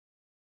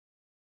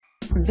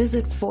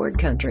Visit Ford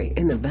Country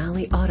in the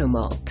Valley Auto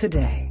Mall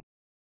today.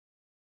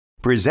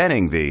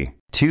 Presenting the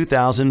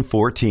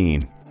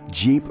 2014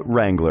 Jeep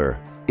Wrangler.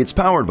 It's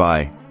powered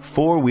by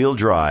four-wheel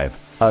drive,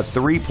 a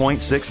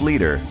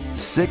 3.6-liter,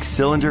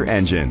 6-cylinder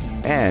engine,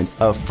 and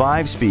a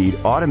 5-speed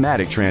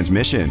automatic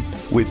transmission.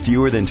 With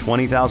fewer than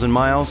 20,000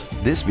 miles,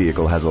 this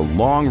vehicle has a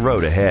long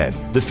road ahead.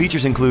 The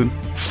features include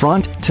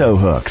front tow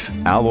hooks,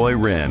 alloy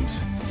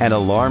rims, an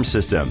alarm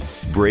system,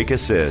 brake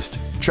assist,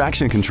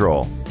 traction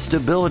control,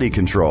 stability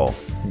control,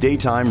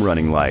 daytime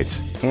running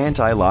lights,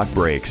 anti-lock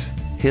brakes,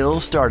 hill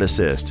start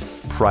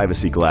assist,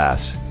 privacy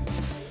glass.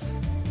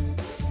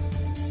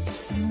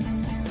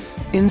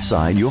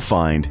 Inside you'll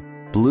find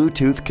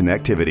Bluetooth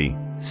connectivity,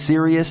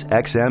 Sirius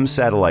XM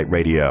satellite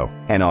radio,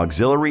 an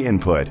auxiliary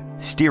input,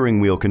 steering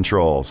wheel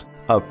controls,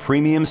 a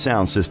premium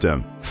sound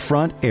system,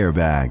 front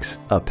airbags,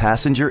 a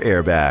passenger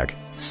airbag,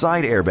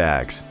 side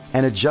airbags,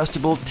 an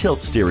adjustable tilt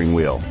steering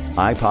wheel,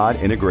 iPod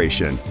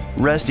integration.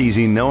 Rest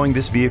easy knowing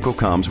this vehicle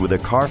comes with a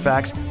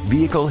Carfax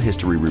Vehicle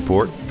History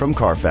Report from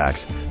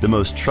Carfax, the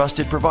most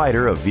trusted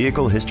provider of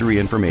vehicle history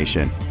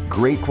information.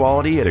 Great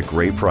quality at a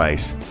great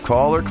price.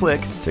 Call or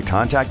click to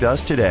contact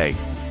us today.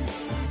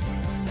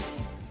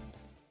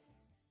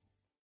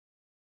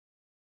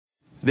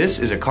 This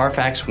is a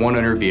Carfax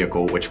one-owner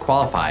vehicle which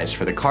qualifies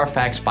for the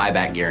Carfax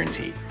buyback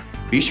guarantee.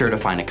 Be sure to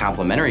find a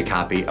complimentary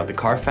copy of the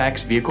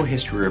Carfax Vehicle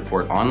History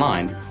Report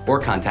online or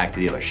contact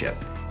the dealership.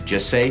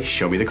 Just say,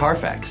 "Show me the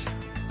Carfax."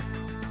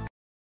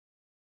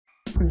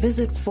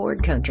 Visit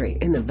Ford Country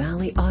in the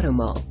Valley Auto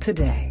Mall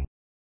today.